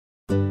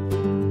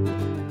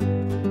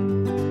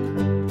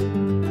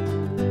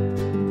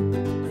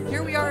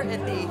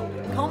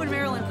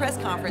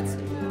conference,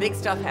 big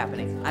stuff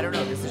happening. I don't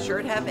know, does the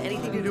shirt have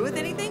anything to do with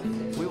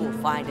anything? We will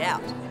find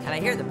out. And I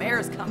hear the mayor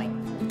is coming.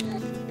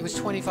 It was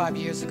 25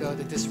 years ago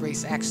that this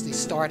race actually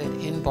started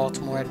in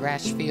Baltimore at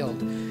Rash Field.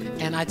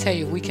 And I tell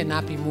you, we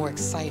cannot be more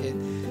excited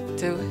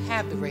to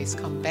have the race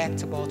come back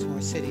to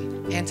Baltimore City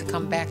and to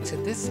come back to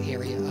this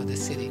area of the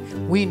city.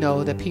 We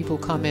know that people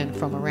come in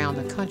from around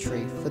the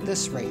country for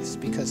this race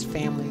because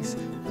families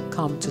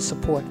come to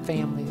support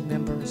family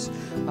members,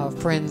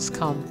 friends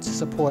come to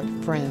support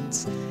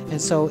friends, and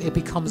so it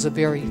becomes a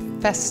very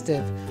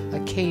festive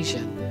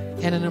occasion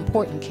and an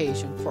important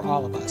occasion for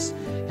all of us.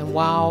 And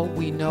while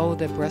we know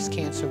that breast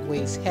cancer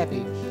weighs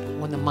heavy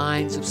on the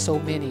minds of so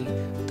many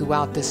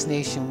throughout this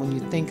nation, when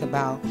you think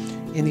about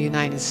in the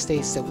United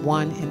States that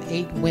 1 in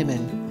 8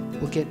 women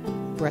will get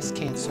breast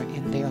cancer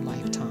in their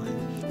lifetime.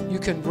 You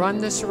can run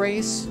this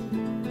race,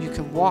 you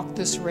can walk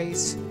this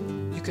race,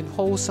 you can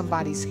hold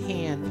somebody's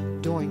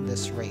hand during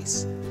this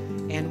race.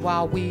 And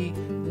while we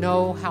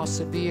know how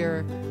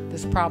severe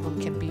this problem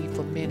can be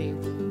for many,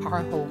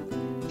 our hope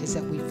is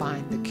that we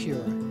find the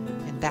cure.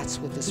 That's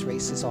what this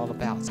race is all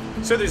about.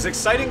 So there's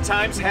exciting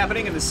times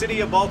happening in the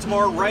city of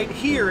Baltimore right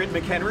here in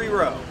McHenry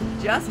Row.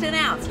 Just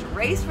announced,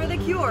 Race for the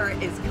Cure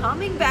is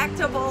coming back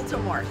to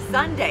Baltimore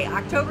Sunday,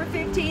 October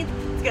 15th.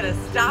 It's going to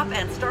stop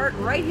and start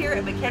right here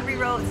at McHenry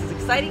Row. This is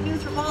exciting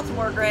news for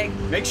Baltimore, Greg.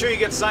 Make sure you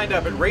get signed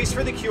up at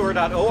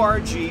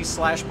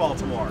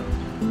raceforthecure.org/Baltimore.